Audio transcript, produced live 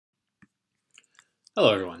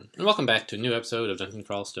Hello everyone, and welcome back to a new episode of Dungeon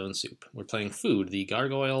Crawl Stone Soup. We're playing Food, the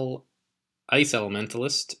Gargoyle Ice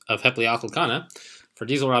Elementalist of Hepleocalcana for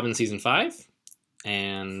Dieselrobin Season 5,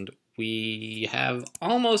 and we have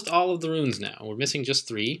almost all of the runes now. We're missing just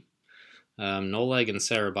 3, Noleg and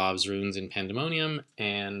Sarabov's runes in Pandemonium,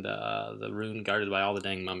 and the rune guarded by all the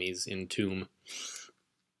dang mummies in Tomb.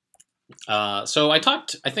 So I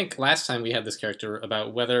talked, I think last time we had this character,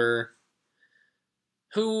 about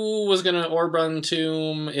who was going to orb run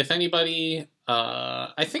Tomb, if anybody.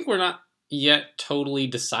 I think we're not yet totally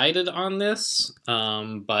decided on this,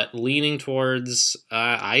 but leaning towards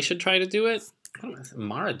I should try to do it.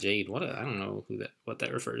 Mara Jade, I don't know what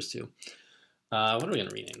that refers to. What are we going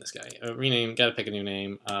to rename this guy? Gotta pick a new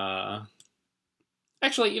name.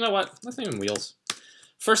 Actually, you know what? Let's name him Wheels.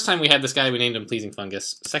 First time we had this guy, we named him Pleasing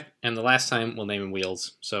Fungus. And the last time, we'll name him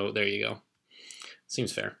Wheels. So there you go.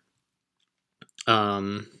 Seems fair.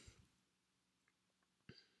 So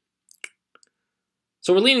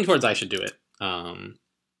we're leaning towards I should do it.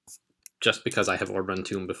 Just because I have Orb Run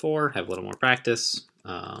Tomb before, have a little more practice.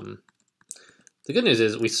 The good news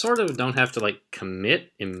is we sort of don't have to like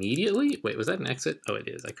commit immediately. Wait, was that an exit? Oh, it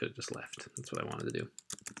is. I could have just left. That's what I wanted to do.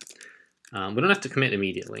 We don't have to commit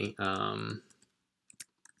immediately.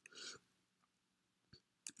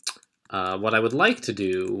 What I would like to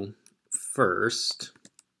do first,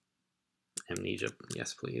 amnesia,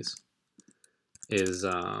 yes please, is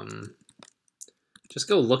just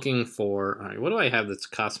go looking for, all right, what do I have that's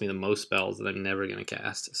cost me the most spells that I'm never going to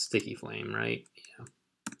cast? Sticky Flame, right?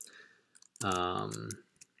 Yeah.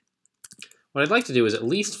 What I'd like to do is at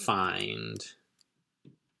least find,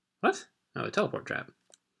 what? Oh, a teleport trap.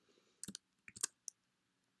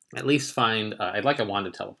 At least find, I'd like a wand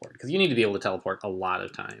to teleport, because you need to be able to teleport a lot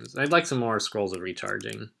of times. I'd like some more scrolls of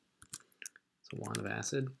recharging. So wand of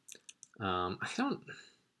acid. I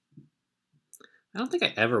don't think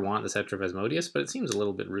I ever want the Scepter of Asmodeus, but it seems a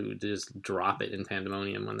little bit rude to just drop it in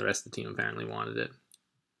Pandemonium when the rest of the team apparently wanted it.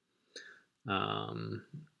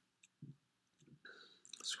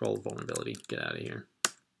 Scroll of Vulnerability. Get out of here.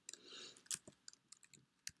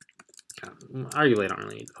 Arguably, I don't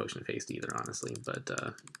really need the Potion of Haste either, honestly, but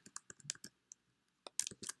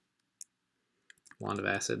Wand of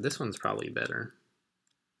Acid. This one's probably better.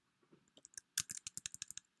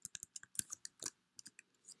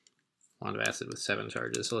 Wand of Acid with 7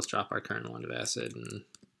 charges, so let's drop our current Wand of Acid and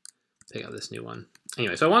pick out this new one.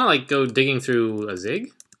 Anyway, so I want to like go digging through a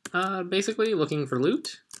Zig, basically, looking for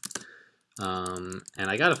loot. And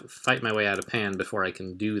I gotta fight my way out of Pan before I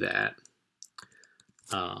can do that.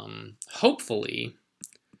 Hopefully,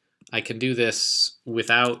 I can do this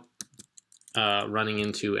without running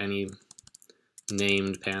into any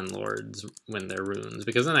named Pan Lords when they're runes,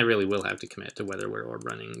 because then I really will have to commit to whether we're orb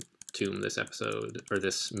running Tomb this episode, or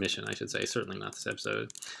this mission, I should say. Certainly not this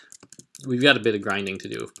episode. We've got a bit of grinding to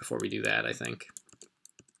do before we do that, I think.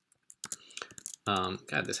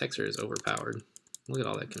 God, this Hexer is overpowered. Look at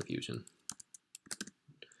all that confusion.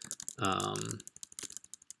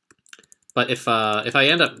 But if I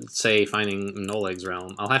end up, say, finding Noleg's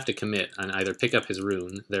Realm, I'll have to commit and either pick up his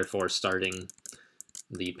rune, therefore starting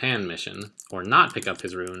the Pan mission, or not pick up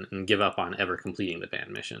his rune and give up on ever completing the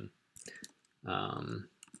Pan mission.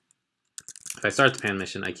 If I start the Pan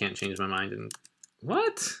mission, I can't change my mind and...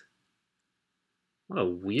 What? What a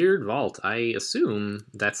weird vault. I assume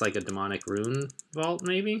that's like a demonic rune vault,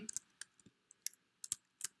 maybe?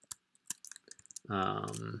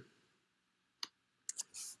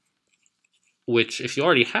 Which, if you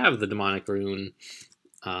already have the demonic rune,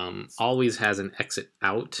 always has an exit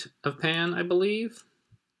out of Pan, I believe.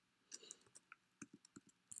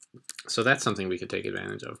 So that's something we could take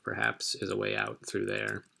advantage of, perhaps, is a way out through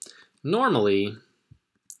there. Normally,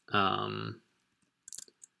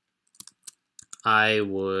 I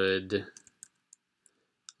would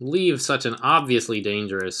leave such an obviously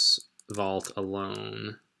dangerous vault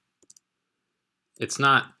alone. It's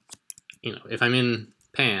not, you know, if I'm in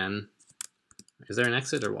Pan, is there an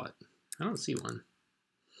exit or what? I don't see one.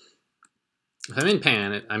 If I'm in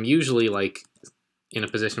Pan, I'm usually like in a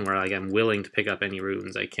position where like I'm willing to pick up any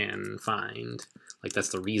runes I can find. Like that's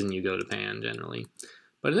the reason you go to Pan generally.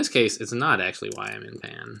 But in this case, it's not actually why I'm in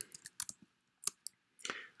Pan.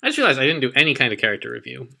 I just realized I didn't do any kind of character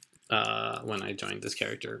review when I joined this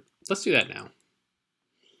character. Let's do that now.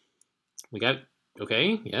 We got,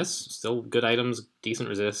 okay, yes, still good items, decent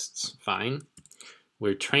resists, fine.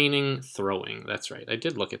 We're training throwing, that's right, I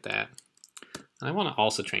did look at that. I want to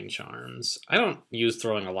also train charms. I don't use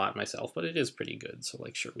throwing a lot myself, but it is pretty good, so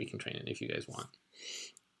like sure, we can train it if you guys want.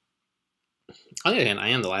 On the other hand, I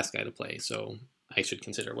am the last guy to play, so I should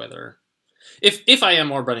consider whether If I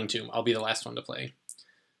am Orb Running Tomb, I'll be the last one to play.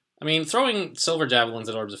 I mean, throwing silver javelins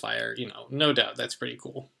at orbs of fire, you know, no doubt that's pretty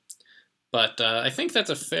cool. But I think that's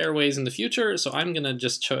a fair ways in the future, so I'm going to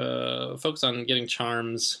just focus on getting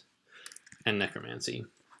charms and necromancy.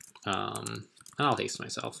 And I'll haste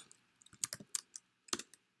myself.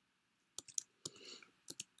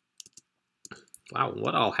 Wow,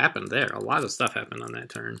 what all happened there? A lot of stuff happened on that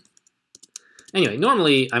turn. Anyway,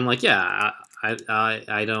 normally I'm like, yeah,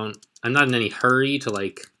 I'm not in any hurry to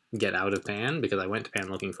like get out of Pan because I went to Pan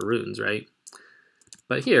looking for runes, right?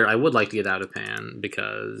 But here I would like to get out of Pan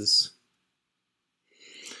because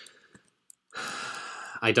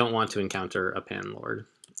I don't want to encounter a Pan Lord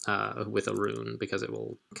with a rune because it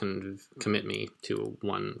will commit me to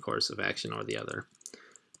one course of action or the other.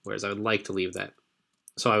 Whereas I would like to leave that.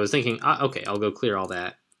 So I was thinking, okay, I'll go clear all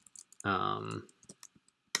that. I'll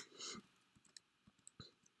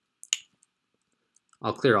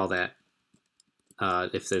clear all that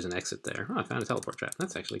if there's an exit there. Oh, I found a teleport trap.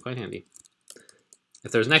 That's actually quite handy.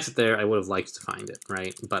 If there's an exit there, I would have liked to find it,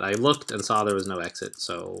 right? But I looked and saw there was no exit,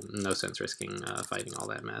 so no sense risking fighting all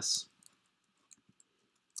that mess.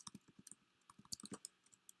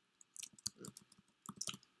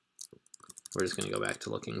 We're just going to go back to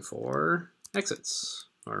looking for exits.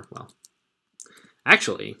 Or, well,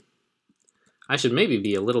 actually, I should maybe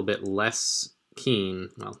be a little bit less keen.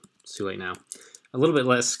 Well, it's too late now. A little bit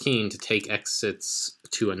less keen to take exits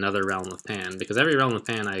to another realm of Pan, because every realm of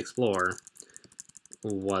Pan I explore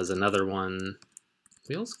was another one.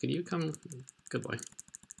 Wheels, could you come? Good boy.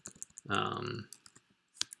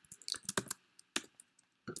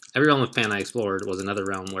 Every realm of Pan I explored was another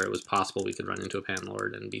realm where it was possible we could run into a Pan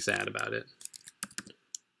Lord and be sad about it.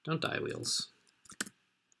 Don't die, Wheels.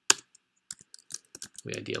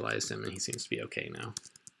 We idealized him and he seems to be okay now.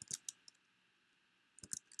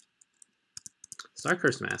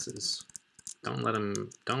 Star-Cursed Masses. Don't let him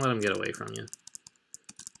get away from you.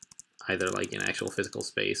 Either like in actual physical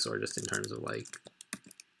space or just in terms of like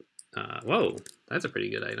whoa, that's a pretty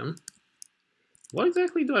good item. What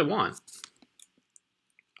exactly do I want?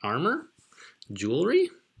 Armor? Jewelry?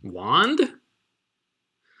 Wand?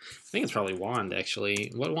 I think it's probably wand,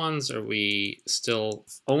 actually. What wands are we still?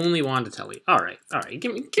 Only wand to tele. Alright, alright.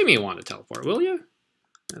 Give me a wand to teleport, will you?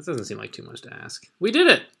 That doesn't seem like too much to ask. We did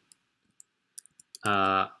it!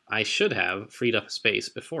 I should have freed up space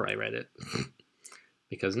before I read it.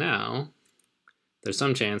 Because now, there's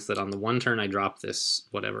some chance that on the one turn I drop this,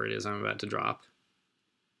 whatever it is I'm about to drop.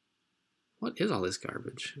 What is all this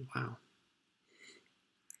garbage? Wow.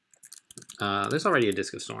 There's already a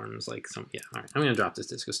Disc of Storms, like some, yeah, alright, I'm gonna drop this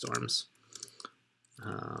Disc of Storms.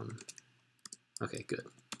 Okay, good.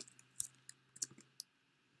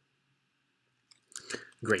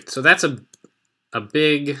 Great, so that's a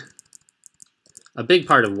big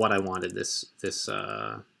part of what I wanted this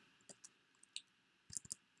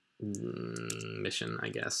mission, I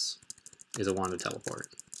guess, is a wand of teleport.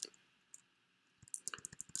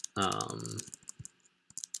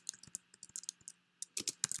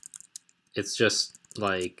 It's just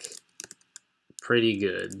like pretty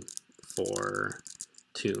good for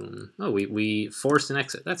Tomb. Oh, we forced an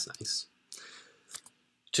exit. That's nice.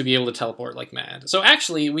 To be able to teleport like mad. So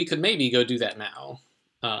actually, we could maybe go do that now.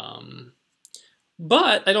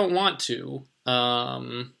 But I don't want to.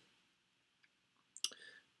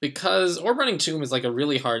 Because Orb Running Tomb is like a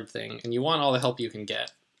really hard thing, and you want all the help you can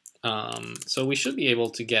get. So we should be able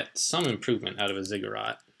to get some improvement out of a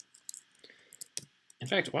Ziggurat. In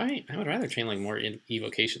fact, I would rather chain like more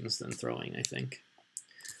evocations than throwing, I think.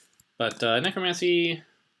 But necromancy.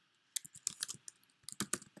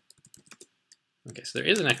 Okay, so there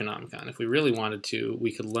is an Necronomicon. If we really wanted to,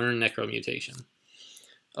 we could learn Necromutation.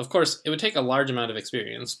 Of course, it would take a large amount of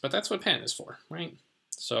experience, but that's what Pan is for, right?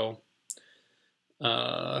 So,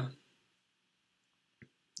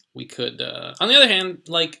 we could, on the other hand,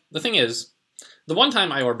 like, the thing is, the one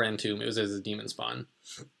time I Orb Ran Tomb, it was as a demon spawn.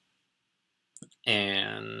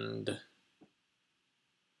 And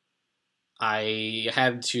I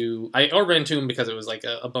Orb Ran Tomb because it was like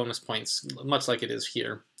a bonus points, much like it is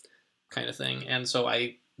here, kind of thing. And so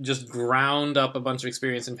I just ground up a bunch of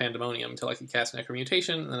experience in Pandemonium until I could cast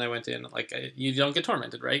Necromutation, and then I went in, like, you don't get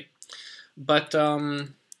tormented, right? But,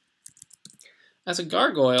 as a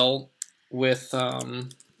gargoyle with,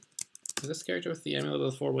 is this character with the Amulet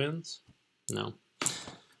of the Four Winds? No.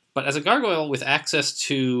 But as a gargoyle with access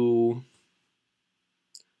to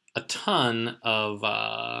a ton of,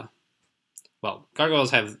 well,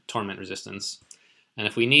 gargoyles have torment resistance, and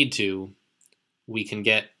if we need to, we can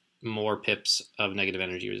get more pips of negative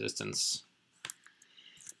energy resistance.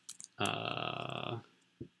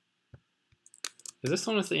 Is this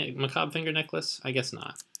the one with the macabre finger necklace? I guess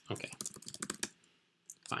not. Okay.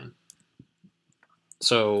 Fine.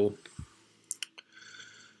 So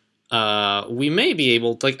we may be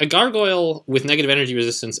able to, like, a gargoyle with negative energy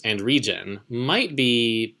resistance and regen might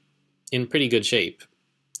be in pretty good shape,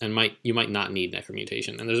 and you might not need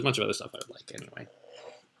necromutation. And there's a bunch of other stuff I would like anyway.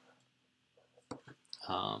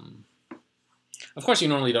 Of course, you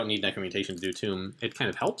normally don't need necromutation to do tomb. It kind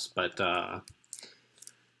of helps, but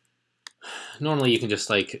normally you can just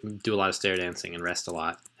like do a lot of stair dancing and rest a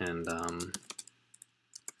lot, and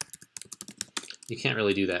you can't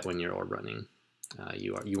really do that when you're orb running.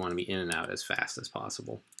 You want to be in and out as fast as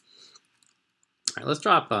possible. All right, let's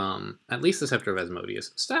drop at least the Scepter of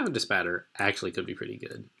Asmodeus. Staff of Dispatter actually could be pretty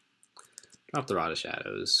good. Drop the Rod of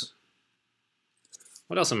Shadows.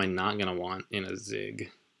 What else am I not going to want in a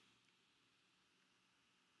Zig?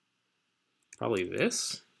 Probably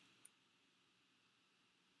this.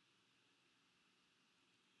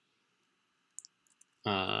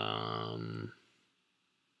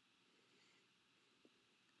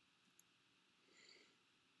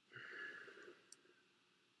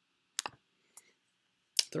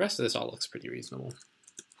 The rest of this all looks pretty reasonable.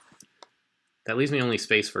 That leaves me only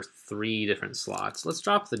space for 3 different slots. Let's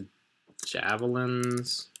drop the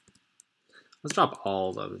javelins. Let's drop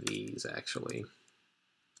all of these, actually.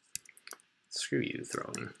 Screw you,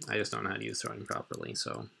 throwing. I just don't know how to use throwing properly,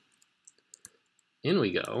 so in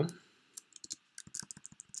we go.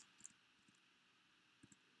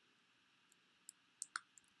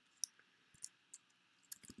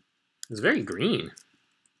 It's very green.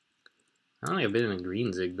 I don't think I've been in a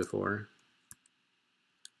green Zig before.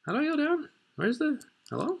 How do I go down? Where's the...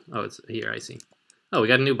 Hello? Oh, it's here, I see. Oh, we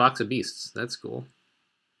got a new box of beasts. That's cool.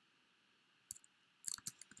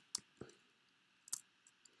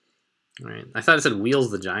 Alright, I thought it said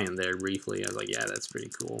Wheels the Giant there briefly. I was like, yeah, that's pretty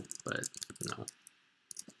cool, but no.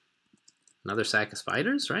 Another sack of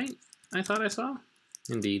spiders, right? I thought I saw?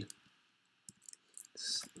 Indeed.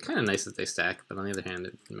 It's kind of nice that they stack, but on the other hand,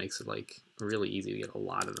 it makes it like really easy to get a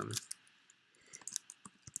lot of them.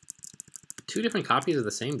 2 different copies of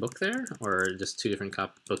the same book there, or just 2 different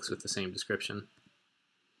books with the same description?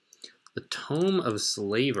 The Tome of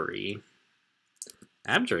Slavery.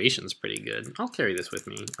 Abjuration's pretty good. I'll carry this with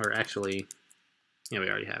me. Or actually, yeah, we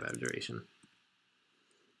already have Abjuration.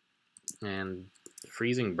 And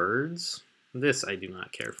Freezing Birds. This I do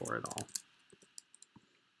not care for at all.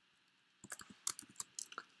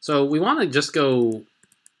 So we want to just go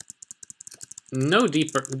no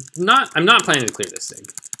deeper. I'm not planning to clear this thing.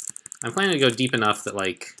 I'm planning to go deep enough that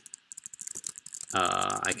like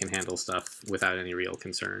I can handle stuff without any real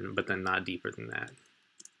concern, but then not deeper than that.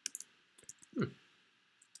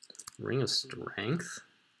 Ring of Strength?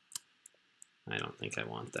 I don't think I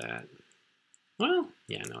want that. Well,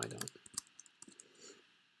 yeah, no, I don't.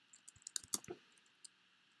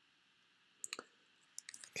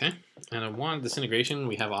 Okay, and I want Disintegration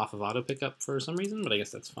we have off of auto pickup for some reason, but I guess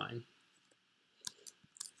that's fine.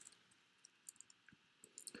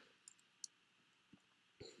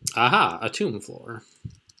 Aha, a tomb floor.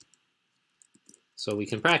 So we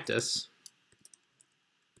can practice.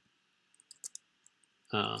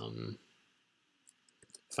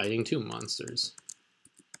 Fighting tomb monsters.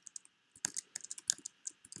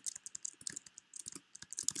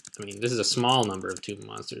 I mean, this is a small number of tomb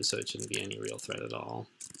monsters, so it shouldn't be any real threat at all.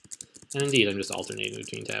 And indeed, I'm just alternating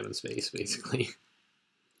between tab and space, basically.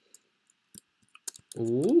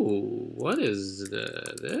 Ooh, what is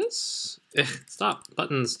this? Stop,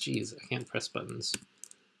 buttons, jeez, I can't press buttons.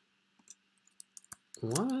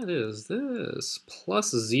 What is this?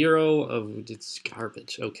 +0 of... It's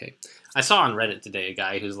garbage. Okay. I saw on Reddit today a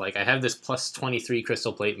guy who's like, I have this +23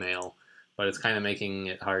 crystal plate mail, but it's kind of making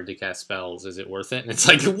it hard to cast spells. Is it worth it? And it's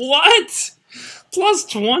like, what?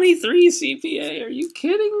 +23 CPA? Are you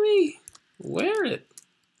kidding me? Wear it.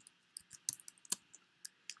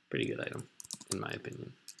 Pretty good item, in my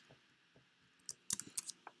opinion.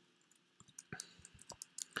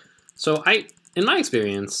 So in my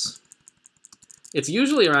experience... It's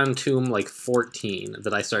usually around tomb like 14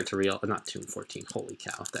 that I start to not tomb 14, holy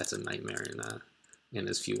cow, that's a nightmare in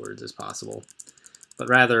as few words as possible. But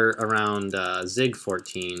rather around Zig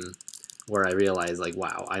 14 where I realize like,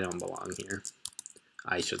 wow, I don't belong here.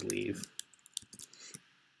 I should leave.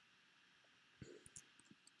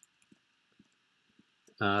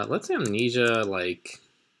 Let's say Amnesia, like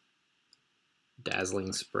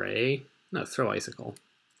Dazzling Spray. No, Throw Icicle.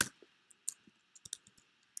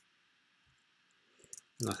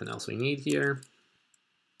 Nothing else we need here.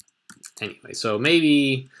 Anyway, so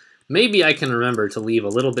maybe I can remember to leave a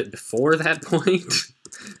little bit before that point.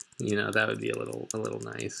 You know, that would be a little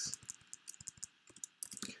nice.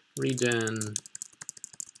 Regen.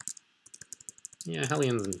 Yeah,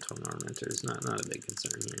 Hellions and Tone Ornamenters, not a big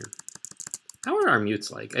concern here. How are our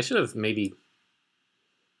mutes like? I should have maybe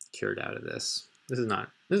cured out of this. This is not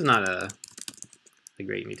a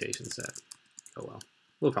great mutation set. Oh well.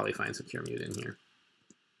 We'll probably find some cure mute in here.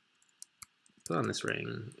 Put on this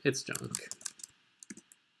ring. It's junk.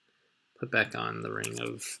 Put back on the ring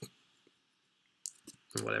of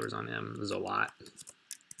whatever's on M. Zolot.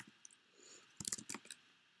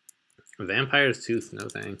 Vampire's Tooth, no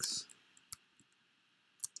thanks.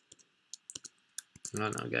 Oh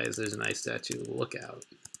no, guys, there's an ice statue. Look out.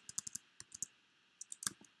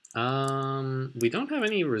 We don't have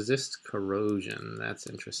any resist corrosion. That's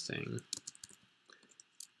interesting.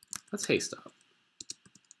 Let's haste up.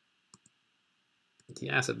 The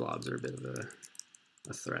acid blobs are a bit of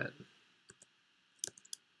a threat.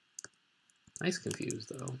 Nice confused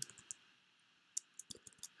though.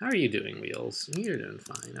 How are you doing, Wheels? You're doing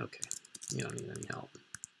fine. Okay. You don't need any help.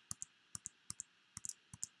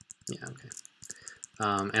 Yeah, okay.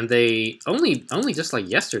 And they only just like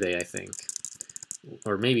yesterday, I think,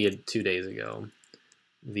 or maybe 2 days ago,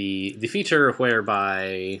 the feature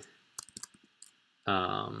whereby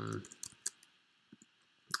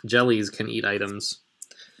jellies can eat items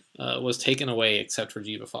was taken away except for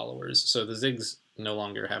Jiva followers. So the Ziggs no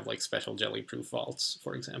longer have like special jelly-proof vaults,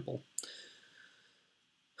 for example.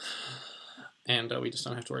 And we just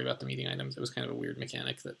don't have to worry about them eating items. It was kind of a weird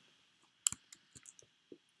mechanic that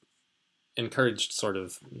encouraged sort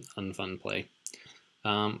of unfun play.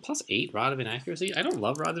 +8 Rod of Inaccuracy. I don't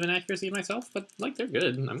love Rods of Inaccuracy myself, but like they're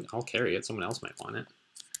good. I'll carry it. Someone else might want it.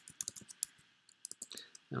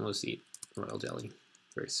 And let's eat Royal Jelly.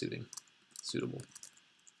 Very suitable.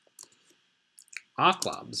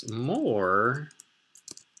 Oclobs. More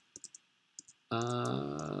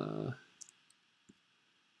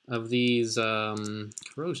of these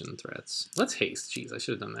corrosion threats. Let's haste. Jeez, I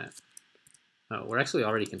should have done that. Oh, we're actually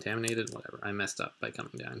already contaminated. Whatever. I messed up by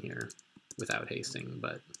coming down here without hasting,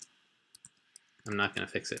 but I'm not going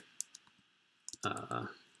to fix it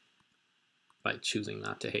by choosing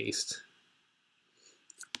not to haste.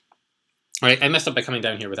 All right, I messed up by coming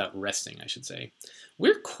down here without resting, I should say.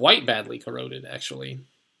 We're quite badly corroded, actually.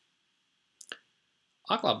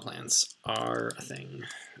 Oclob plants are a thing.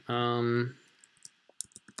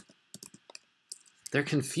 They're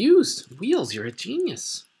confused. Wheels, you're a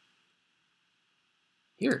genius.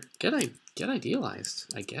 Here, get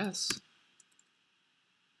idealized, I guess.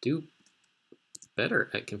 Do better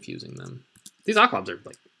at confusing them. These Oclobs are,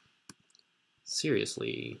 like,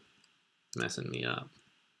 seriously messing me up.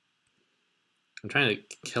 I'm trying to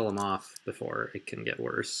kill them off before it can get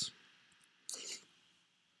worse.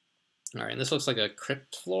 All right, and this looks like a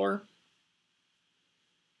crypt floor.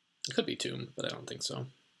 It could be tomb, but I don't think so.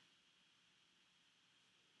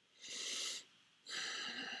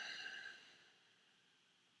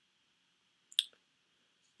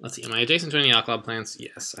 Let's see, am I adjacent to any Oclob plants?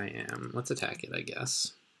 Yes, I am. Let's attack it, I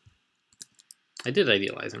guess. I did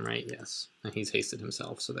idealize him, right? Yes. And he's hasted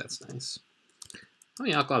himself, so that's nice. How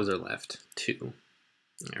many Oclobs are left? 2.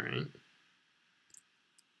 All right.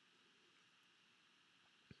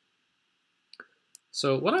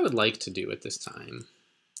 So what I would like to do at this time,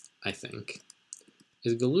 I think,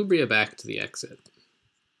 is Galubria back to the exit.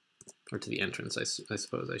 Or to the entrance, I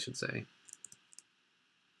suppose I should say.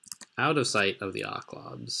 Out of sight of the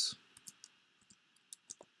Oclobs.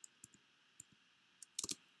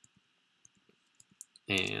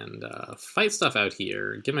 And fight stuff out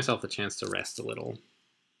here. Give myself a chance to rest a little.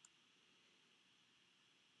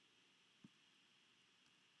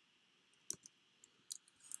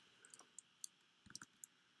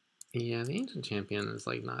 Yeah, the Ancient Champion is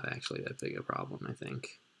like not actually that big a problem, I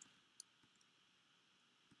think.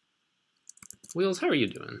 Wheels, how are you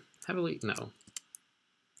doing? Heavily? No.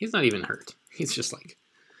 He's not even hurt. He's just like,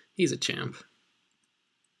 he's a champ.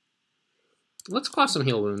 Let's quaff some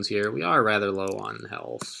heal wounds here. We are rather low on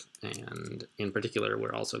health, and in particular,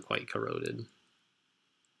 we're also quite corroded.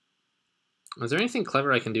 Is there anything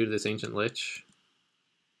clever I can do to this Ancient Lich?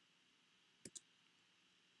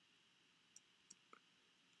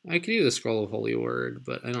 I could use a Scroll of Holy Word,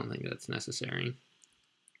 but I don't think that's necessary.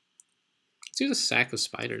 Let's use a Sack of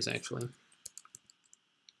Spiders, actually.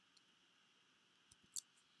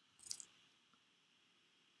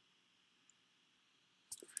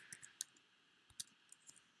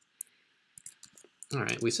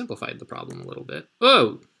 Alright, we simplified the problem a little bit.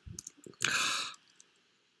 Oh!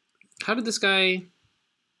 How did this guy...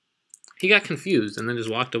 He got confused and then just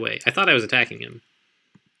walked away. I thought I was attacking him.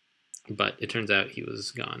 But it turns out he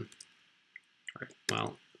was gone. Alright,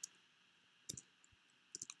 well...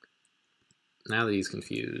 now that he's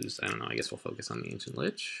confused, I don't know, I guess we'll focus on the Ancient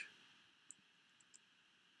Lich.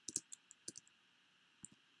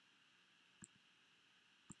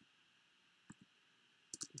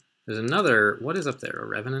 There's another, what is up there, a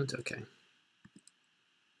Revenant? Okay.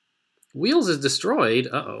 Wheels is destroyed,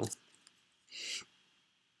 uh-oh.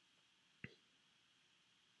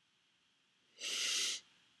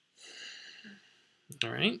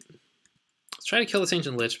 Alright. Let's try to kill this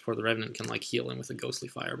Ancient Lich before the Revenant can, like, heal him with a Ghostly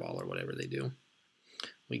Fireball or whatever they do.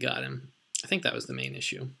 We got him. I think that was the main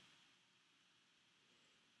issue.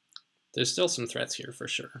 There's still some threats here for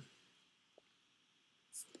sure.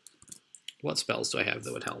 What spells do I have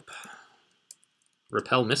that would help?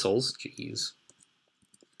 Repel missiles? Jeez.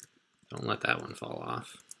 Don't let that one fall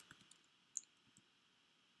off.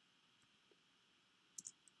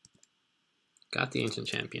 Got the Ancient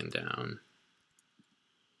Champion down.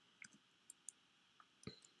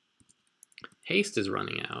 Haste is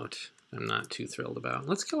running out. I'm not too thrilled about.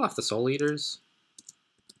 Let's kill off the Soul Eaters.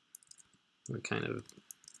 We're kind of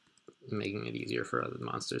making it easier for other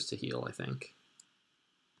monsters to heal, I think.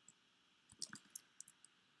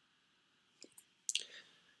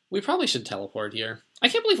 We probably should teleport here. I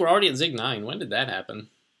can't believe we're already at Zig 9. When did that happen?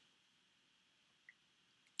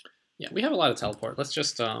 Yeah, we have a lot of teleport. Let's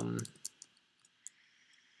just,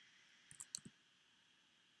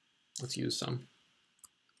 let's use some.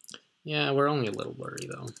 Yeah, we're only a little blurry,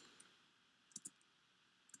 though.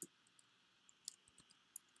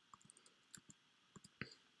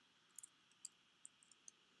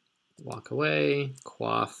 Walk away,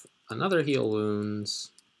 quaff another heal wounds,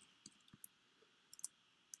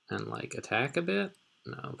 and, like, attack a bit?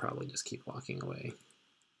 No, probably just keep walking away.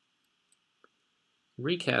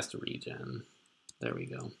 Recast regen. There we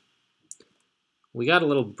go. We got a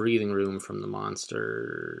little breathing room from the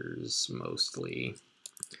monsters, mostly.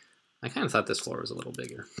 I kind of thought this floor was a little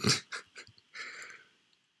bigger.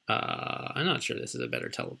 I'm not sure this is a better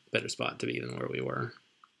spot to be than where we were.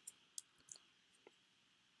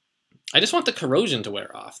 I just want the corrosion to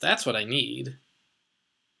wear off. That's what I need.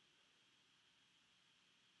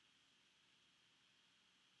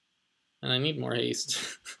 And I need more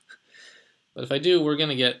haste. But if I do, we're going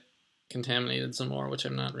to get contaminated some more, which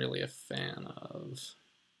I'm not really a fan of.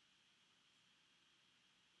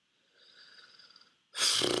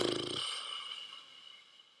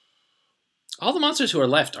 All the monsters who are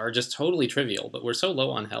left are just totally trivial, but we're so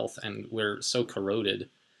low on health and we're so corroded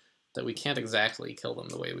that we can't exactly kill them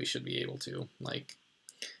the way we should be able to. Like,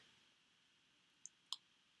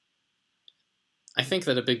 I think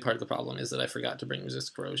that a big part of the problem is that I forgot to bring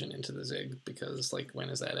resist corrosion into the Zig, because, like, when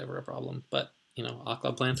is that ever a problem? But, you know,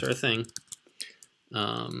 Aqua plants are a thing.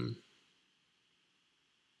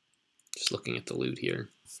 Just looking at the loot here.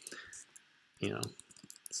 You know,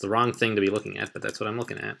 it's the wrong thing to be looking at, but that's what I'm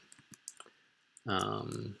looking at.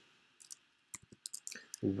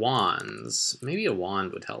 Wands. Maybe a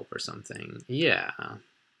wand would help or something. Yeah.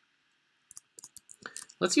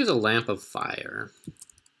 Let's use a Lamp of Fire.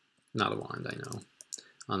 Not a wand, I know.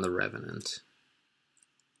 On the Revenant.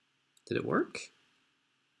 Did it work?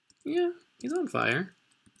 Yeah, he's on fire.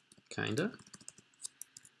 Kinda.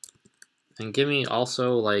 And give me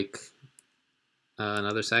also, like,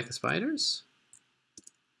 another sack of spiders?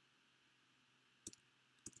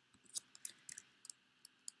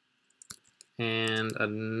 And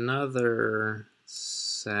another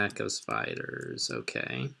sack of spiders.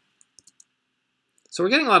 Okay. So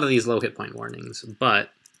we're getting a lot of these low hit point warnings,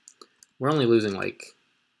 but we're only losing like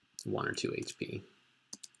 1 or 2 HP.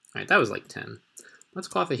 Alright, that was like 10. Let's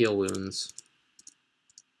quaff a heal wounds.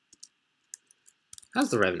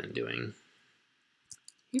 How's the Revenant doing?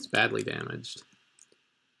 He's badly damaged.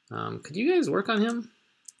 Could you guys work on him?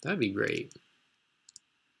 That'd be great.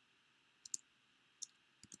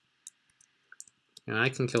 And I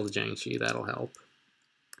can kill the Jiangshi, that'll help.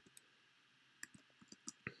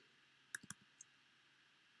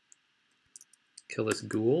 Kill this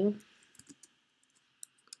ghoul.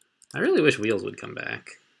 I really wish Wheels would come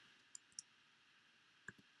back.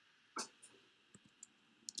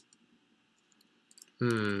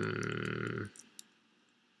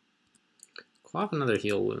 Quaff another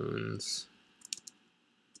heal wounds.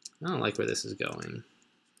 I don't like where this is going.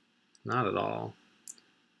 Not at all.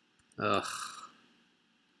 Ugh.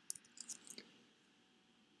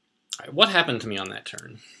 Alright, what happened to me on that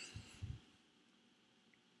turn?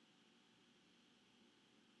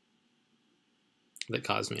 That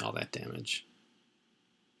caused me all that damage.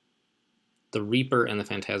 The Reaper and the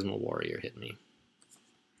Phantasmal Warrior hit me.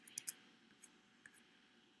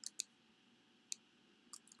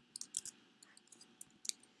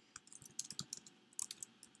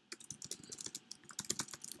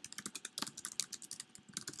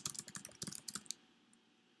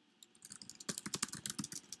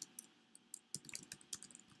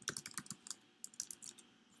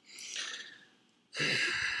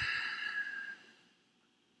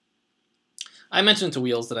 I mentioned to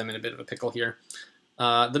Wheels that I'm in a bit of a pickle here.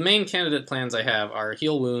 The main candidate plans I have are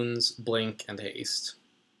Heal Wounds, Blink, and Haste.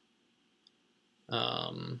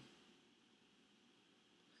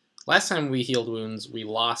 Last time we healed wounds, we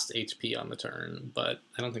lost HP on the turn, but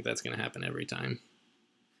I don't think that's going to happen every time.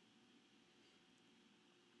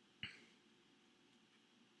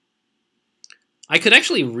 I could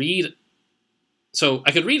actually read... So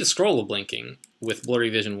I could read a Scroll of Blinking with Blurry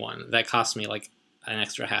Vision 1. That costs me like an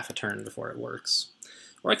extra half a turn before it works.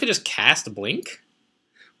 Or I could just cast Blink.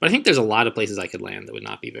 But I think there's a lot of places I could land that would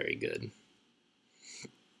not be very good.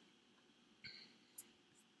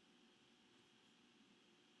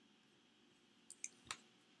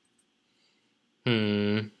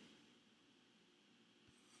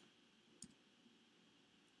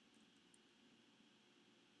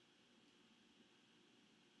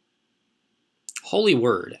 Holy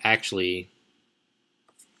Word, actually.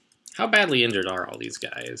 How badly injured are all these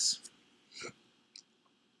guys?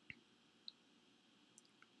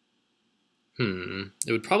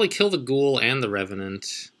 It would probably kill the Ghoul and the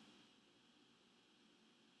Revenant.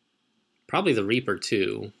 Probably the Reaper,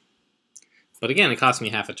 too. But again, it costs me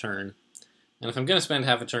half a turn. And if I'm going to spend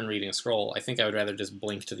half a turn reading a scroll, I think I would rather just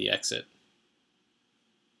blink to the exit.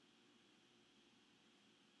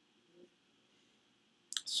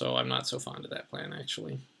 So I'm not so fond of that plan,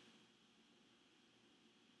 actually.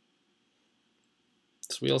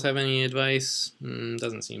 Does Wheels have any advice?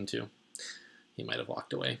 Doesn't seem to. He might have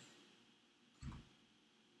walked away.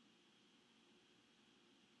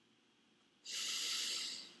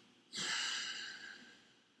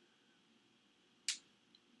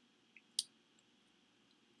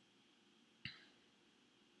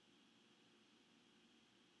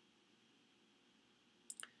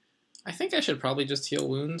 I think I should probably just heal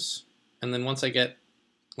wounds, and then once I get,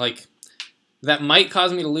 like, that might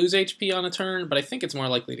cause me to lose HP on a turn, but I think it's more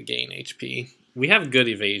likely to gain HP. We have good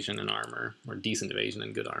evasion and armor, or decent evasion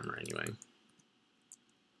and good armor anyway.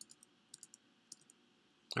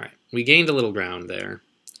 Alright, we gained a little ground there,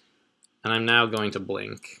 and I'm now going to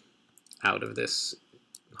blink out of this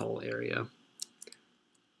whole area.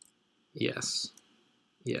 Yes.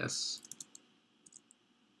 Yes.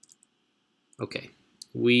 Okay.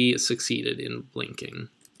 We succeeded in blinking.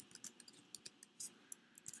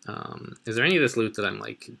 Is there any of this loot that I'm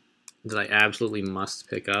like, that I absolutely must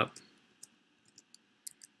pick up?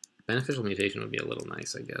 Beneficial mutation would be a little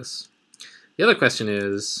nice, I guess. The other question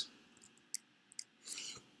is,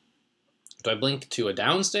 do I blink to a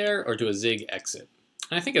downstair or to a zig exit?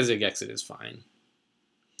 And I think a zig exit is fine.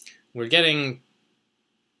 We're getting...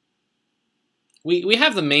 We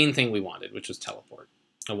have the main thing we wanted, which was teleport.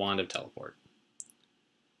 A wand of teleport.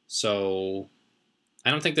 So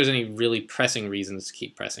I don't think there's any really pressing reasons to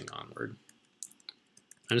keep pressing onward.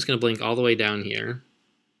 I'm just going to blink all the way down here.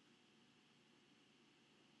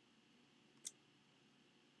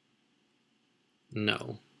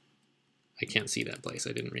 No. I can't see that place.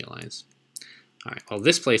 I didn't realize. All right. Well,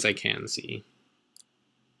 this place I can see.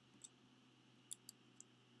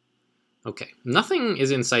 Okay. Nothing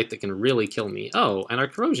is in sight that can really kill me. Oh, and our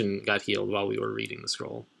corrosion got healed while we were reading the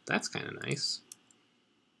scroll. That's kind of nice.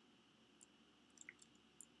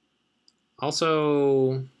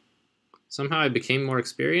 Also, somehow I became more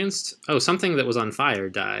experienced. Oh, something that was on fire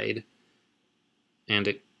died. And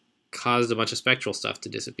it caused a bunch of spectral stuff to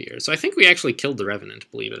disappear. So I think we actually killed the Revenant,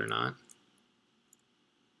 believe it or not.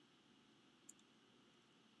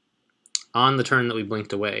 On the turn that we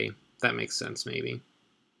blinked away. That makes sense, maybe.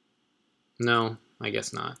 No, I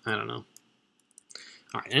guess not. I don't know.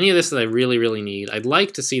 Alright, any of this that I really, really need. I'd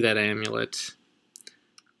like to see that amulet.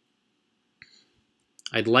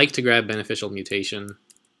 I'd like to grab Beneficial Mutation.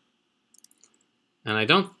 And I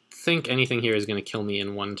don't think anything here is going to kill me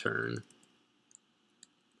in one turn.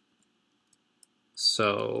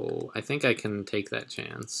 So I think I can take that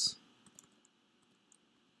chance.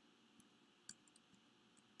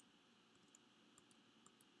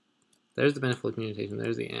 There's the Beneficial Mutation.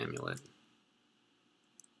 There's the amulet.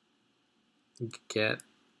 Get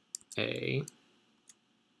a...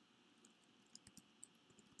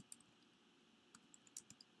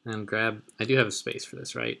 And grab... I do have a space for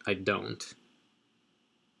this, right? I don't.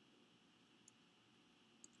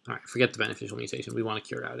 Alright, forget the Beneficial Mutation. We want to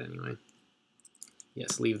cure out anyway.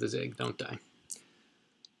 Yes, leave the zig. Don't die.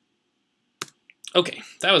 Okay,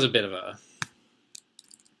 that was a bit of a...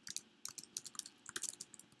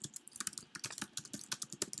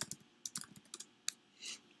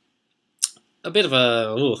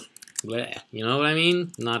 Ooh, bleh, you know what I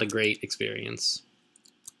mean? Not a great experience.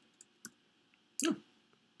 Oh,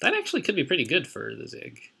 that actually could be pretty good for the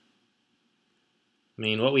zig. I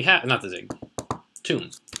mean, what we have... Not the zig.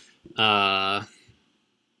 Tomb.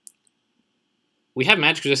 We have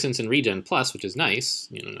magic resistance and regen plus, which is nice.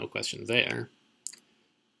 No questions there.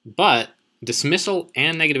 But dismissal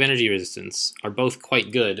and negative energy resistance are both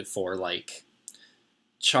quite good for, like,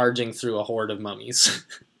 charging through a horde of mummies.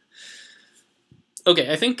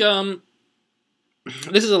 Okay, I think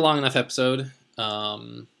this is a long enough episode.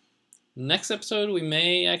 Next episode, we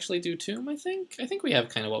may actually do Tomb, I think. I think we have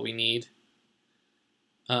kind of what we need.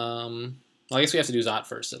 Well, I guess we have to do Zot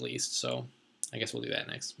first, at least, so I guess we'll do that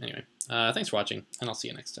next. Anyway, thanks for watching, and I'll see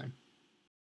you next time.